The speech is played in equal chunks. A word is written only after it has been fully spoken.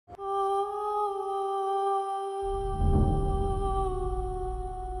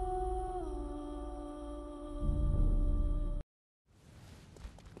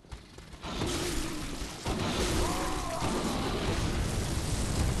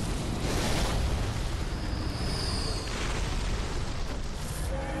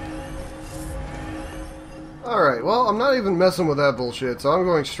Alright, well, I'm not even messing with that bullshit, so I'm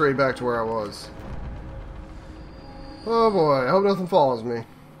going straight back to where I was. Oh boy, I hope nothing follows me.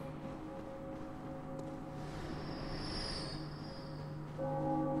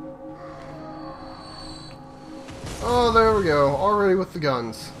 Oh, there we go. Already with the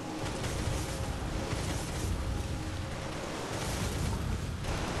guns.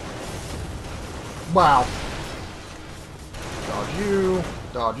 Wow.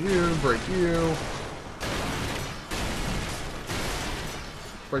 Dodge you, break you.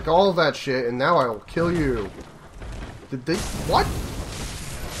 Break all of that shit, and now I will kill you. Did they... What?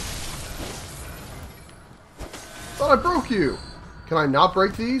 Thought I broke you. Can I not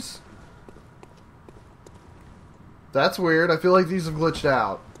break these? That's weird. I feel like these have glitched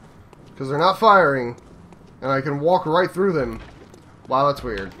out. Because they're not firing, and I can walk right through them. Wow, that's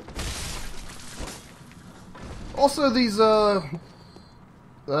weird. Also, these,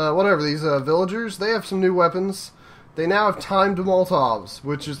 these villagers, they have some new weapons. They now have timed Molotovs,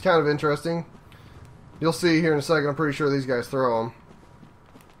 which is kind of interesting. You'll see here in a second, I'm pretty sure these guys throw them.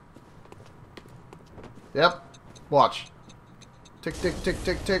 Yep. Watch. Tick, tick, tick,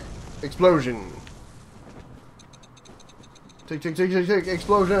 tick, tick. Explosion. Tick, tick, tick, tick, tick.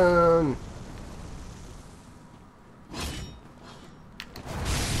 Explosion.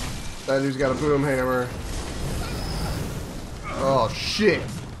 That dude's got a boom hammer. Oh, shit.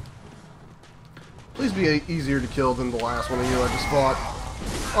 Please be easier to kill than the last one of you I just fought.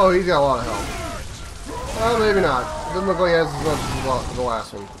 Oh, he's got a lot of health. Well, maybe not. Doesn't look like he has as much as the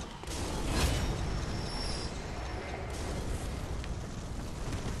last one.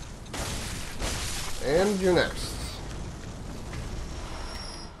 And you're next.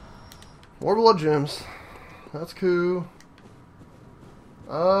 More blood gems. That's cool.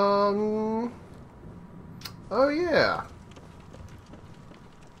 Oh yeah.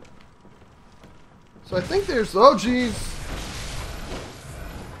 So I think there's... Oh, jeez.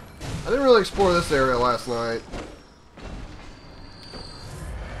 I didn't really explore this area last night.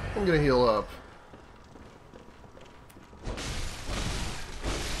 I'm gonna heal up.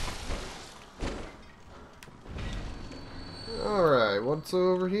 Alright, what's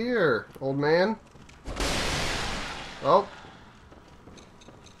over here, old man? Oh.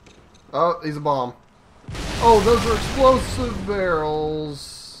 Oh, he's a bomb. Oh, those are explosive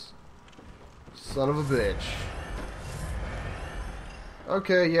barrels. Son of a bitch.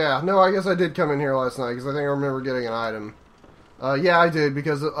 Okay, yeah. No, I guess I did come in here last night, because I think I remember getting an item. Yeah, I did,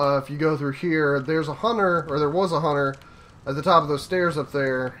 because if you go through here, there's a hunter, or there was a hunter, at the top of those stairs up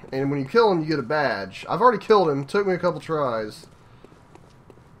there, and when you kill him, you get a badge. I've already killed him. It took me a couple tries.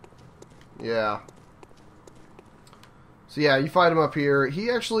 Yeah. So yeah, you fight him up here. He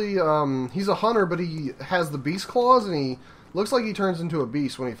actually, he's a hunter, but he has the beast claws, and he looks like he turns into a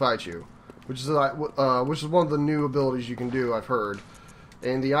beast when he fights you. Which is one of the new abilities you can do, I've heard.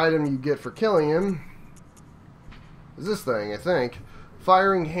 And the item you get for killing him is this thing, I think.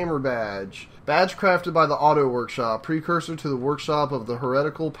 Firing Hammer Badge. Badge crafted by the Auto Workshop, precursor to the workshop of the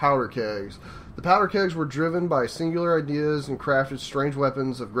heretical powder kegs. The powder kegs were driven by singular ideas and crafted strange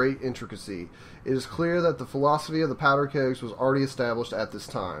weapons of great intricacy. It is clear that the philosophy of the powder kegs was already established at this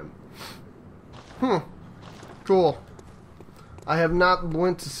time. Cool. I have not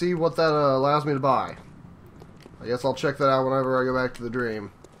went to see what that allows me to buy. I guess I'll check that out whenever I go back to the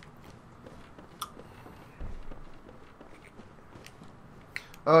dream.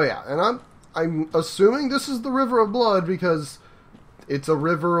 Oh yeah, and I'm assuming this is the River of Blood because it's a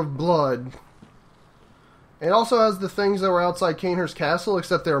river of blood. It also has the things that were outside Cainhurst Castle,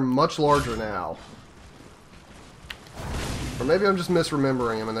 except they're much larger now. Or maybe I'm just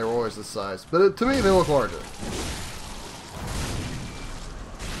misremembering them and they were always this size. But to me, they look larger.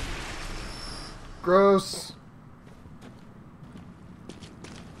 Gross.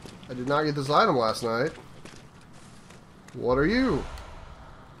 I did not get this item last night. What are you?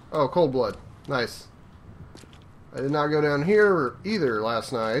 Oh, cold blood. Nice. I did not go down here either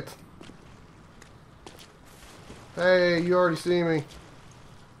last night. Hey, you already see me.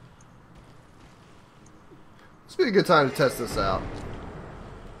 This would be a good time to test this out.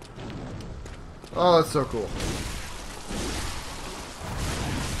 Oh, that's so cool.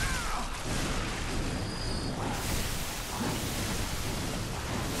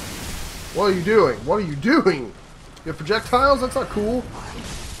 What are you doing? What are you doing? You have projectiles? That's not cool.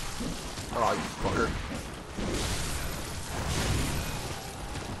 Oh, you fucker.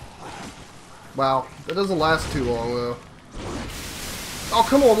 Wow, that doesn't last too long, though. Oh,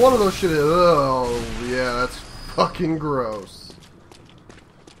 come on, one of those shit is... Oh, yeah, that's fucking gross.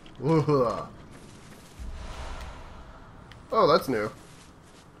 Ugh. Oh, that's new.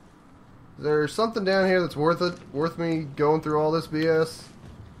 Is there something down here that's worth it? Worth me going through all this BS?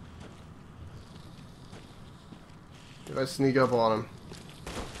 If I sneak up on him.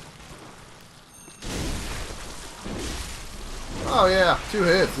 Oh yeah, 2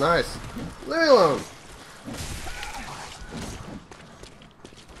 hits, nice. Leave me alone.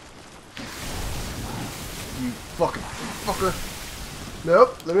 You fucking fucker.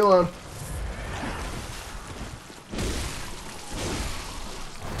 Nope, leave me alone.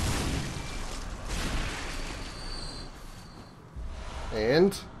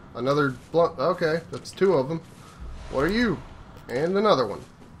 And another blunt. Okay, that's 2 of them. What are you? And another one.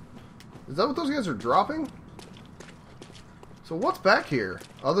 Is that what those guys are dropping? So what's back here,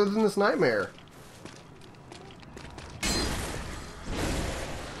 other than this nightmare?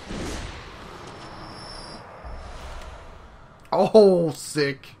 Oh,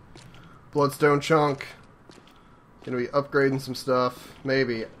 sick. Bloodstone chunk. Gonna be upgrading some stuff.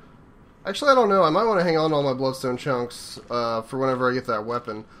 Maybe. Actually, I don't know. I might want to hang on to all my bloodstone chunks for whenever I get that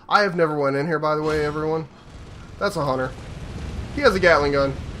weapon. I have never went in here, by the way, everyone. That's a hunter. He has a Gatling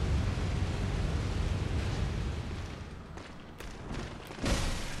gun.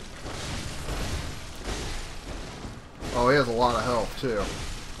 Oh, he has a lot of health, too.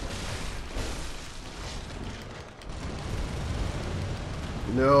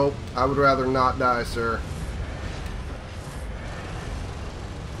 Nope. I would rather not die, sir.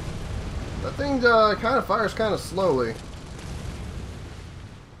 That thing kind of fires kind of slowly.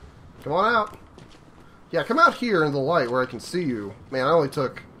 Come on out. Yeah, come out here in the light where I can see you. Man, I only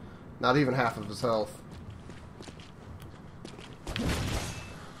took not even half of his health.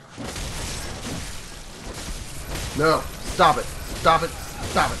 No. Stop it. Stop it.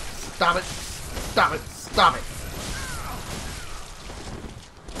 Stop it. Stop it. Stop it. Stop it.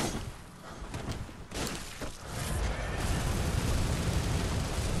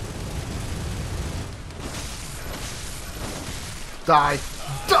 Die.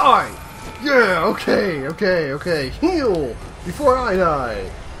 Die! Yeah, okay, okay, okay. Heal before I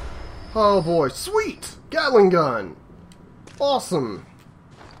die. Oh boy, sweet! Gatling gun! Awesome!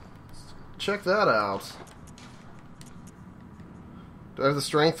 Check that out. Do I have the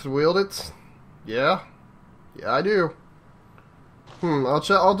strength to wield it? Yeah? Yeah, I do. I'll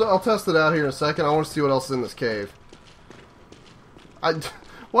test it out here in a second. I want to see what else is in this cave.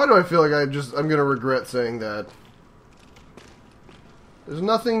 Why do I feel like I'm gonna regret saying that? There's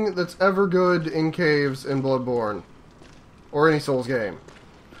nothing that's ever good in caves in Bloodborne. Or any Souls game.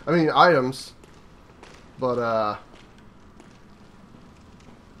 I mean, items. But, a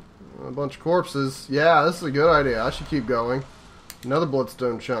bunch of corpses. Yeah, this is a good idea. I should keep going. Another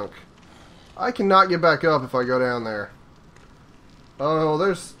bloodstone chunk. I cannot get back up if I go down there. Oh,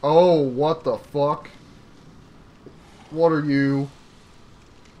 there's... Oh, what the fuck? What are you?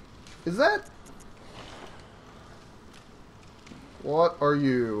 Is that... What are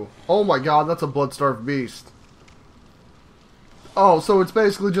you? Oh my god, that's a blood-starved beast. Oh, so it's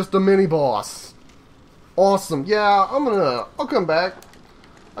basically just a mini-boss. Awesome. Yeah, I'll come back.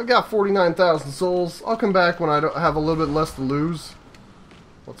 I've got 49,000 souls. I'll come back when I don't have a little bit less to lose.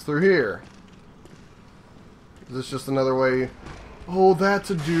 What's through here? Is this just another way? Oh,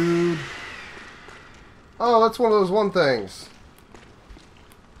 that's a dude. Oh, that's one of those one things.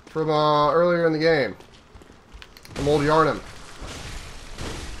 From, earlier in the game. From Old Yarnum.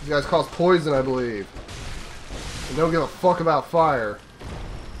 These guys cause poison, I believe. They don't give a fuck about fire.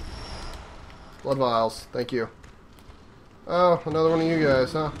 Blood vials, thank you. Oh, another one of you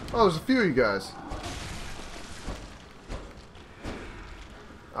guys, huh? Oh, there's a few of you guys.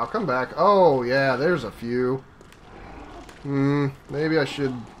 I'll come back. Oh, yeah, there's a few. Maybe I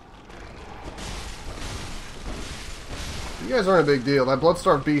should... You guys aren't a big deal. That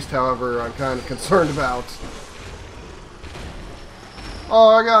blood-starved beast, however, I'm kind of concerned about. Oh,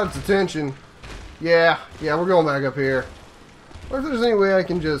 I got its attention. Yeah, we're going back up here. What if there's any way I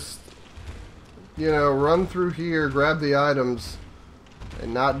can just, you know, run through here, grab the items,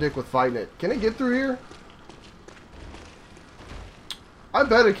 and not dick with fighting it? Can it get through here? I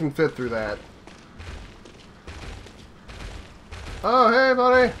bet it can fit through that. Oh, hey,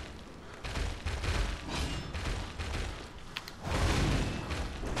 buddy.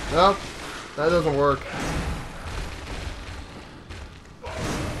 Nope, that doesn't work.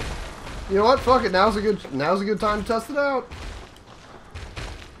 You know what? Fuck it. Now's a good time to test it out.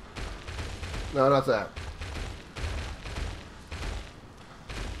 No, not that.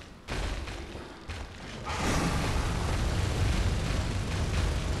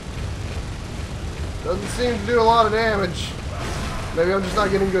 Doesn't seem to do a lot of damage. Maybe I'm just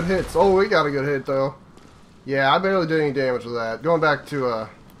not getting good hits. Oh, we got a good hit though. Yeah, I barely did any damage with that. Going back to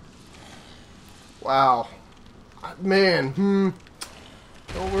Wow. Man,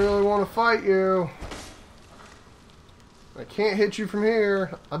 don't really want to fight you. I can't hit you from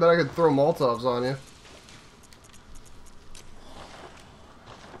here. I bet I could throw Molotovs on you.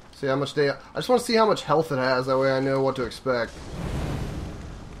 See how much I just want to see how much health it has. That way I know what to expect.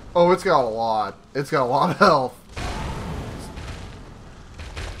 Oh, it's got a lot. It's got a lot of health.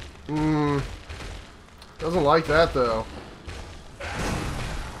 Doesn't like that though.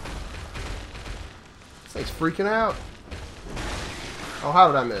 This thing's freaking out. Oh, how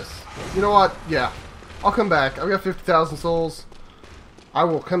did I miss? You know what? Yeah. I'll come back. I've got 50,000 souls. I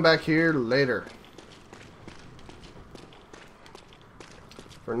will come back here later.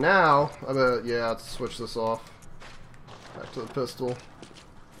 For now, yeah, let's switch this off. Back to the pistol.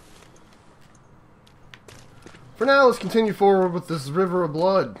 For now, let's continue forward with this river of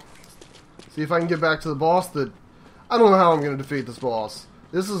blood. See if I can get back to the boss that... I don't know how I'm going to defeat this boss.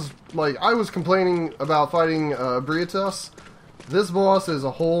 This is, like, I was complaining about fighting Briatus. This boss is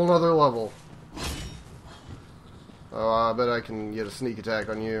a whole nother level. Oh, I bet I can get a sneak attack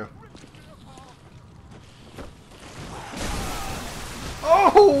on you.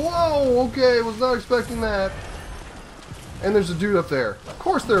 Oh, whoa, okay, was not expecting that. And there's a dude up there. Of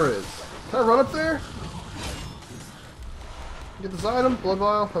course there is. Can I run up there? Get this item? Blood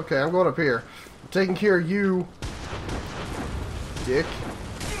vial? Okay, I'm going up here. I'm taking care of you, dick.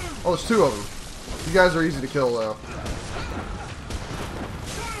 Oh, there's two of them. You guys are easy to kill, though.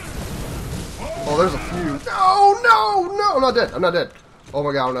 Oh, there's a few. No, no, no! I'm not dead. I'm not dead. Oh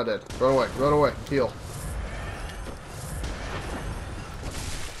my god, I'm not dead. Run away. Run away. Heal.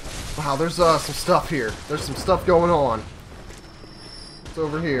 Wow, there's some stuff here. There's some stuff going on. It's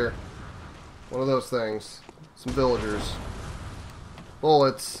over here. One of those things. Some villagers.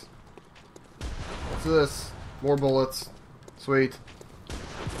 Bullets. What's this? More bullets. Sweet.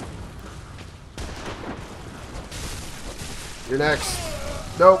 You're next.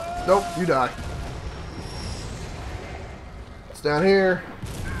 Nope. Nope. You die. It's down here.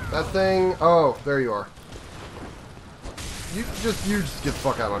 That thing. Oh, there you are. You just get the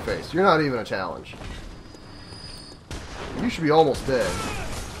fuck out of my face. You're not even a challenge. You should be almost dead.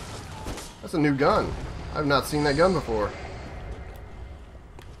 That's a new gun. I've not seen that gun before.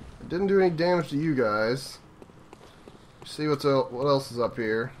 It didn't do any damage to you guys. See what else is up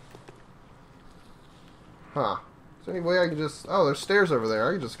here. Huh. Is there any way I can just... Oh, there's stairs over there.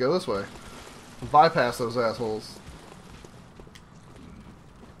 I can just go this way. Bypass those assholes.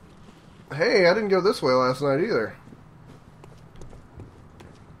 Hey, I didn't go this way last night either.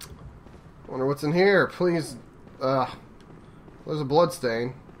 Wonder what's in here. Please. There's a blood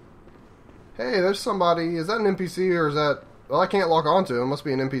stain. Hey, there's somebody. Is that an NPC or is that... Well, I can't lock onto him. Must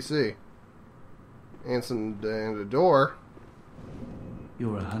be an NPC. And a door.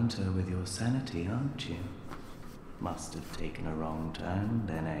 You're a hunter with your sanity, aren't you? Must have taken a wrong turn,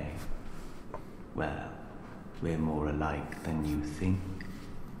 then, eh? Well, we're more alike than you think.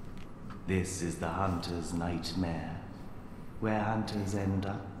 This is the hunter's nightmare, where hunters end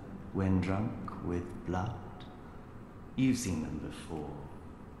up when drunk with blood. You've seen them before.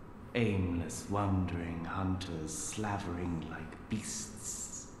 Aimless, wandering hunters slavering like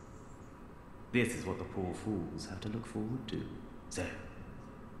beasts. This is what the poor fools have to look forward to. So,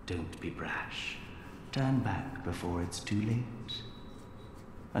 don't be brash. Turn back before it's too late.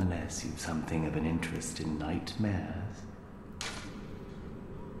 Unless you've something of an interest in nightmares.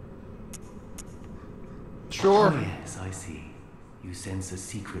 Sure. Oh yes, I see. You sense a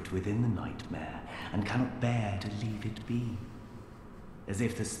secret within the nightmare, and cannot bear to leave it be. As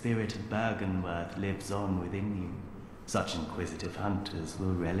if the spirit of Bergenworth lives on within you. Such inquisitive hunters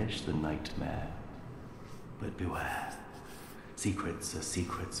will relish the nightmare. But beware. Secrets are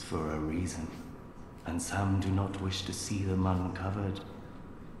secrets for a reason, and some do not wish to see them uncovered.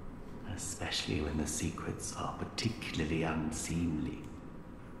 Especially when the secrets are particularly unseemly.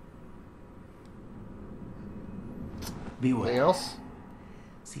 Beware. Anything else?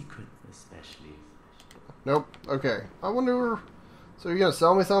 Secret especially. Nope. Okay. I wonder... So you're gonna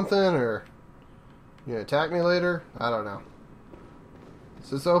sell me something, or... You gonna attack me later? I don't know.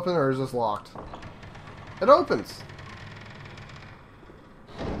 Is this open, or is this locked? It opens!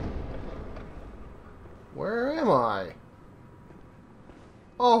 Where am I?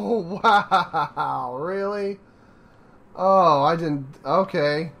 Oh, wow! Really? Oh, I didn't...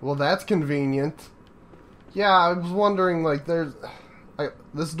 Okay. Well, that's convenient. Yeah, I was wondering, like, there's...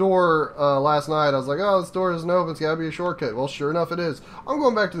 this door, last night, I was like, oh, this door isn't open, it's gotta be a shortcut. Well, sure enough, it is. I'm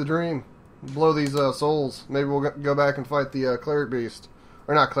going back to the dream. Blow these, souls. Maybe we'll go back and fight the, Cleric Beast.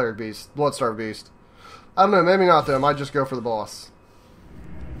 Or not Cleric Beast, Bloodstarved Beast. I don't know, maybe not, though. I might just go for the boss.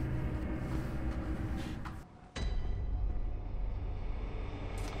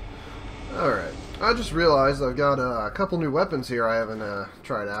 I just realized I've got a couple new weapons here I haven't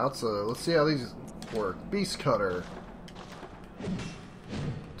tried out, so let's see how these work. Beast Cutter.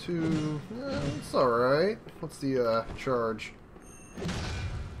 It's alright. What's the charge?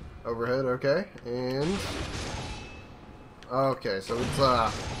 Overhead, okay. And... okay, so it's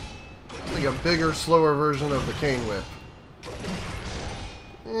like a bigger, slower version of the Cane Whip.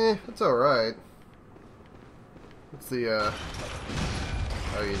 It's alright. What's the,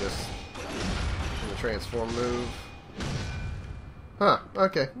 oh, you just... the transform move. Huh,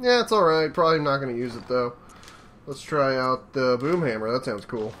 okay. Yeah, it's alright. Probably not going to use it, though. Let's try out the Boom Hammer. That sounds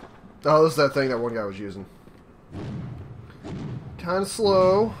cool. Oh, this is that thing that one guy was using. Kind of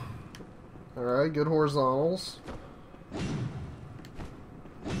slow. Alright, good horizontals.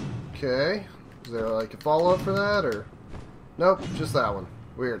 Okay. Is there like a follow-up for that, or... nope, just that one.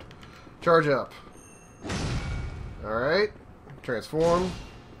 Weird. Charge up. Alright. Transform.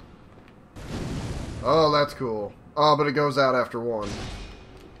 Oh, that's cool. Oh, but it goes out after one.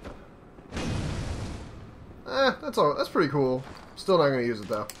 That's all. That's pretty cool. Still not going to use it,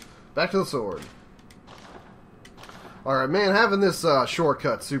 though. Back to the sword. Alright, man, having this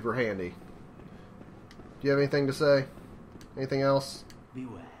shortcut super handy. Do you have anything to say? Anything else?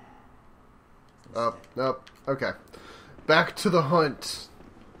 Beware. Oh, nope. Okay. Back to the hunt.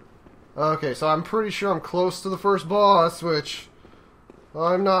 Okay, so I'm pretty sure I'm close to the first boss, which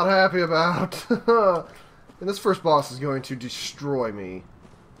I'm not happy about. And this first boss is going to destroy me.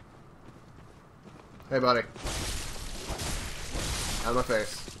 Hey, buddy. Out of my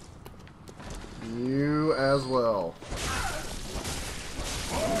face. You as well.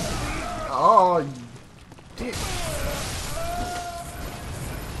 Oh, dick.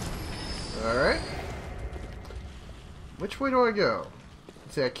 Alright. Which way do I go?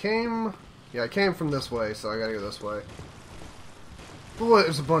 Let's see, I came from this way, so I gotta go this way. Boy,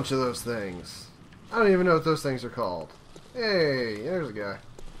 there's a bunch of those things. I don't even know what those things are called. Hey, there's a guy.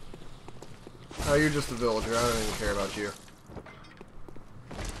 Oh, you're just a villager. I don't even care about you.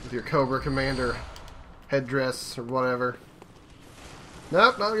 With your Cobra Commander headdress or whatever.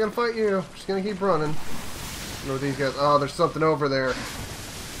 Nope, not gonna fight you. Just gonna keep running. I know what these guys... oh, there's something over there.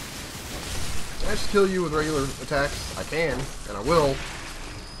 Can I just kill you with regular attacks? I can, and I will.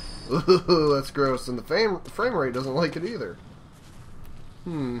 Ooh, that's gross. And the frame rate doesn't like it either.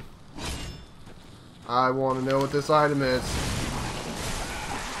 I want to know what this item is.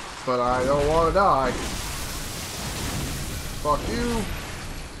 But I don't want to die. Fuck you.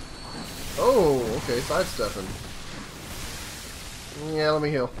 Oh, okay, sidestepping. Yeah, let me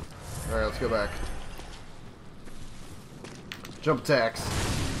heal. Alright, let's go back. Jump attacks.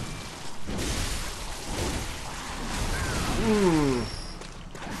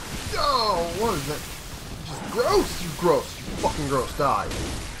 Oh, what is that? Just gross! You gross. You fucking gross. Die.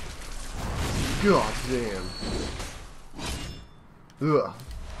 God damn. Ugh.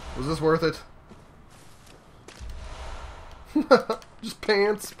 Was this worth it? Just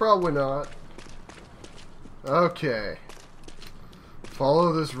pants? Probably not. Okay.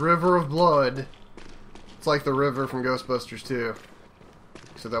 Follow this river of blood. It's like the river from Ghostbusters 2.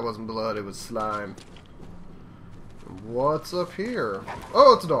 Except that wasn't blood, it was slime. What's up here?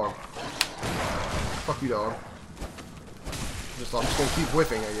 Oh, it's a dog. Fuck you, dog. I'm just gonna keep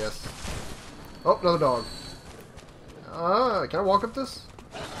whipping, I guess. Oh, another dog. Can I walk up this?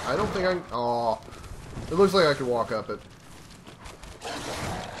 I don't think I can... aw. It looks like I could walk up it.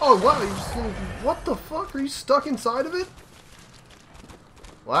 Oh, wow, you're just gonna... what the fuck? Are you stuck inside of it?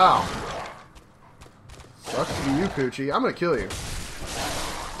 Wow. Sucks to be you, Poochie. I'm gonna kill you.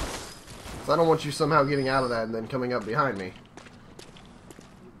 I don't want you somehow getting out of that and then coming up behind me.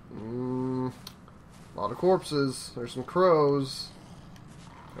 A lot of corpses. There's some crows.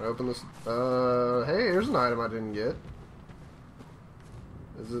 Can I open this? Hey, here's an item I didn't get.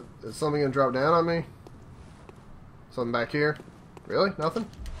 Is something gonna drop down on me? Something back here? Really? Nothing?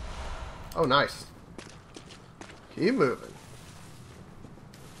 Oh, nice. Keep moving.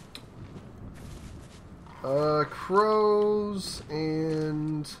 Crows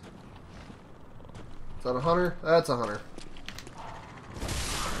and... is that a hunter? That's a hunter.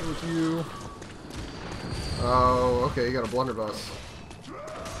 With you. Oh, okay, you got a blunderbuss.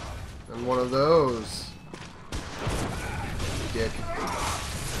 And one of those. Dick.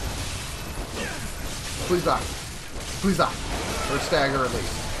 Please die. Please die. Or stagger at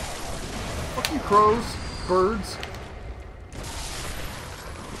least. Fuck you, crows. Birds.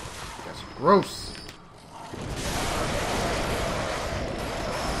 That's gross.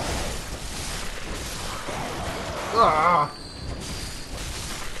 Ah!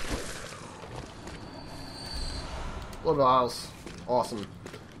 Blood vials. Awesome.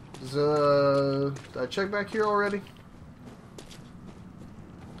 Did I check back here already?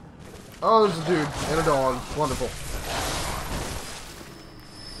 Oh, there's a dude and a dog. Wonderful.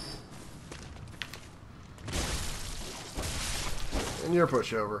 And you're a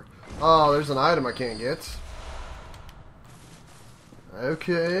pushover. Oh, there's an item I can't get.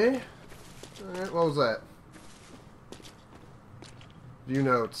 Okay. Alright, what was that? View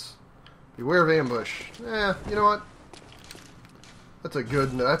notes. Beware of ambush. You know what? That's a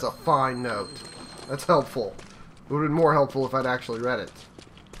good note. That's a fine note. That's helpful. It would have been more helpful if I'd actually read it.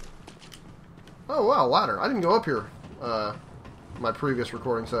 Oh, wow, ladder. I didn't go up here my previous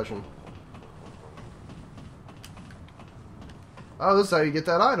recording session. Oh, this is how you get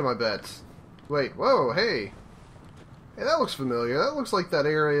that item, I bet. Wait, whoa, hey. Hey, that looks familiar. That looks like that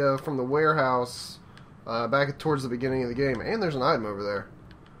area from the warehouse back towards the beginning of the game. And there's an item over there.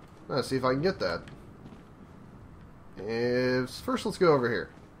 Let's see if I can get that. First, let's go over here.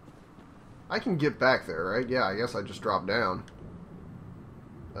 I can get back there, right? Yeah, I guess I just dropped down.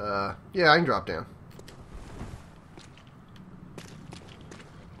 Yeah, I can drop down.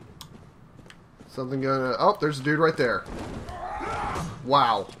 Something gonna... Oh, there's a dude right there.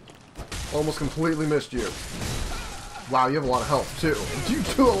 Wow. Almost completely missed you. Wow, you have a lot of health, too. You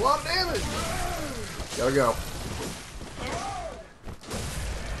do a lot of damage! Gotta go.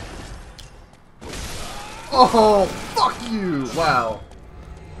 Oh, fuck you! Wow.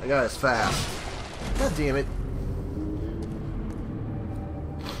 That guy is fast. God damn it.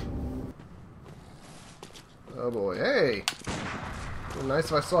 Oh boy. Hey! It would be nice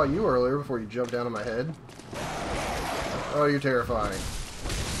if I saw you earlier before you jumped down on my head. Oh, you're terrifying.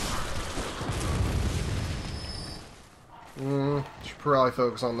 Should probably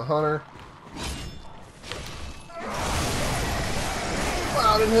focus on the hunter.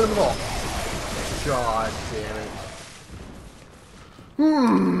 Wow, I didn't hit him at all. God damn it.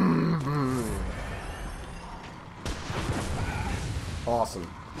 Awesome.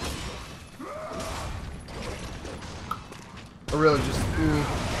 I really just...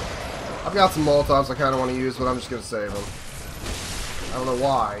 I've got some Molotovs I kind of want to use, but I'm just going to save them. I don't know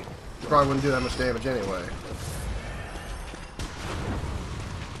why. Probably wouldn't do that much damage anyway.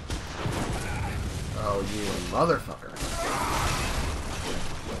 Oh, you motherfucker.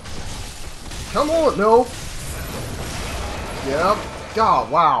 Come on, no! Yep.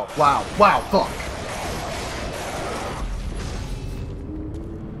 God, wow, wow, wow, fuck.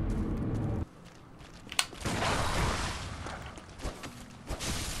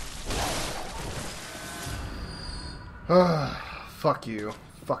 Fuck you.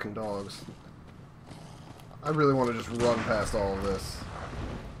 Fucking dogs. I really want to just run past all of this.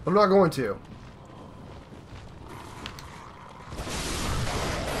 I'm not going to.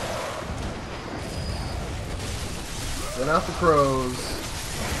 Send out the crows.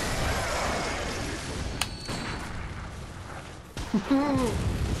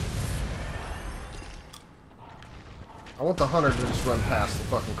 I want the hunter to just run past the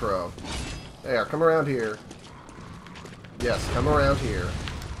fucking crow. There, come around here. Yes, come around here.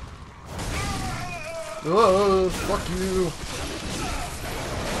 Oh, fuck you.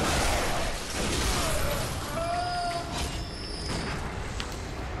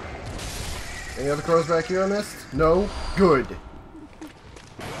 Any other crows back here I missed? No? Good.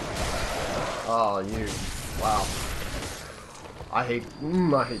 Oh, you. Wow. I hate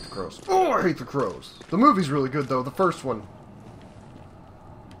the crows. Oh, I hate the crows. The movie's really good, though. The first one.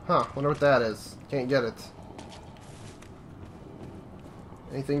 Huh, wonder what that is. Can't get it.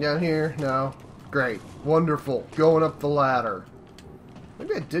 Anything down here? No. Great. Wonderful. Going up the ladder.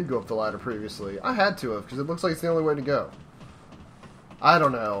 Maybe I did go up the ladder previously. I had to have, because it looks like it's the only way to go. I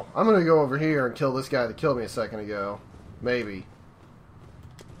don't know. I'm going to go over here and kill this guy that killed me a second ago. Maybe.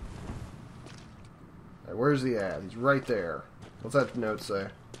 Right, where's he at? He's right there. What's that note say?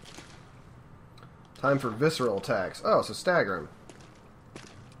 Time for visceral attacks. Oh, so stagger him.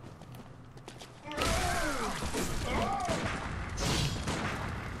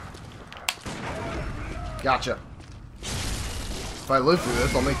 Gotcha. If I live through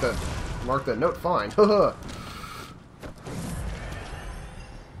this, I'll mark that note fine. Haha.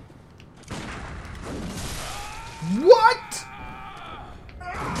 What?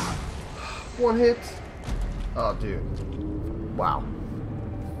 One hit? Oh, dude. Wow.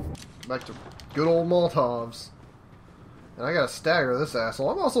 Back to good old Molotovs. And I gotta stagger this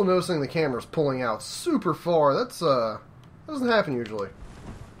asshole. I'm also noticing the camera's pulling out super far. That's, that doesn't happen usually.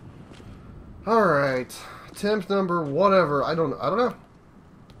 Alright. Attempt number whatever. I don't know.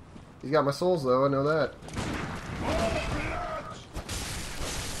 He's got my souls though, I know that.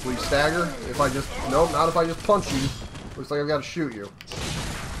 Will you stagger? If I just... Nope, not if I just punch you. Looks like I've got to shoot you.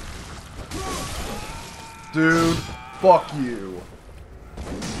 dude. Fuck you.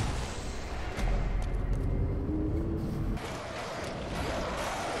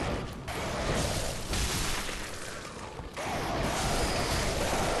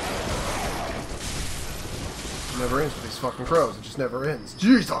 Never ends with these fucking crows. It just never ends.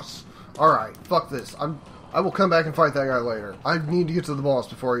 Jesus! Alright, fuck this. I will come back and fight that guy later. I need to get to the boss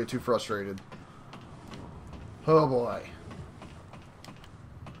before I get too frustrated. Oh boy.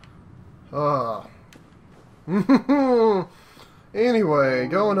 Anyway,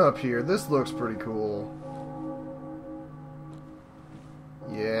 going up here. This looks pretty cool.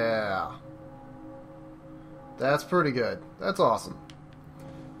 Yeah. That's pretty good. That's awesome.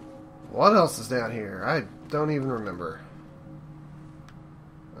 What else is down here? I don't even remember.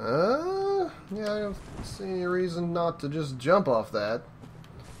 Yeah, I don't see any reason not to just jump off that.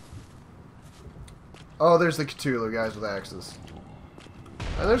 Oh, there's the Cthulhu guys with axes.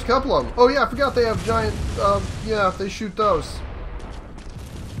 And there's a couple of them. Oh yeah, I forgot they have giant, yeah, they shoot those.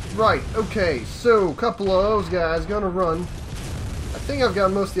 Right, okay, so, a couple of those guys gonna run. I think I've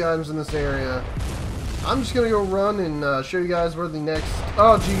got most of the items in this area. I'm just gonna go run and show you guys where the next,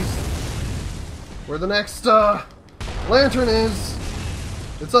 oh jeez. Where the next, lantern is.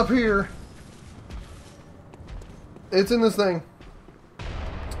 It's up here. It's in this thing.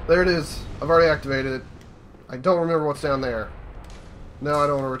 There it is. I've already activated it. I don't remember what's down there. No, I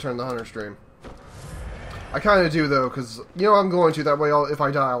don't want to return the hunter stream. I kind of do, though, because, you know, I'm going to. That way, if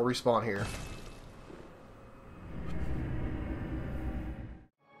I die, I'll respawn here.